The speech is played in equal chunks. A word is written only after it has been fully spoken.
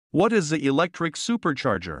What is the electric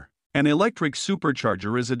supercharger? An electric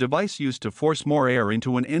supercharger is a device used to force more air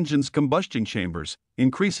into an engine's combustion chambers,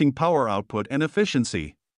 increasing power output and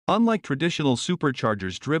efficiency. Unlike traditional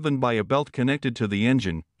superchargers driven by a belt connected to the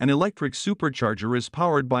engine, an electric supercharger is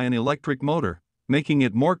powered by an electric motor, making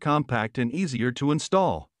it more compact and easier to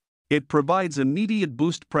install. It provides immediate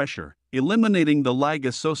boost pressure, eliminating the lag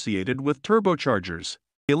associated with turbochargers.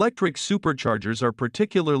 Electric superchargers are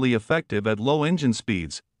particularly effective at low engine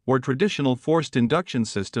speeds, where traditional forced induction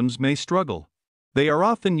systems may struggle. They are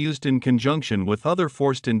often used in conjunction with other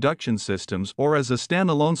forced induction systems or as a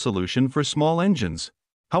standalone solution for small engines.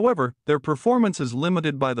 However, their performance is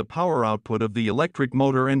limited by the power output of the electric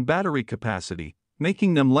motor and battery capacity,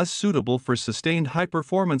 making them less suitable for sustained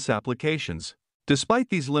high-performance applications. Despite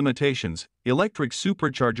these limitations, electric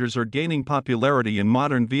superchargers are gaining popularity in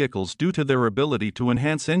modern vehicles due to their ability to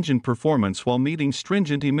enhance engine performance while meeting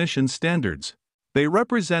stringent emission standards. They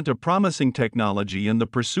represent a promising technology in the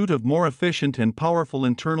pursuit of more efficient and powerful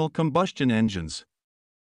internal combustion engines.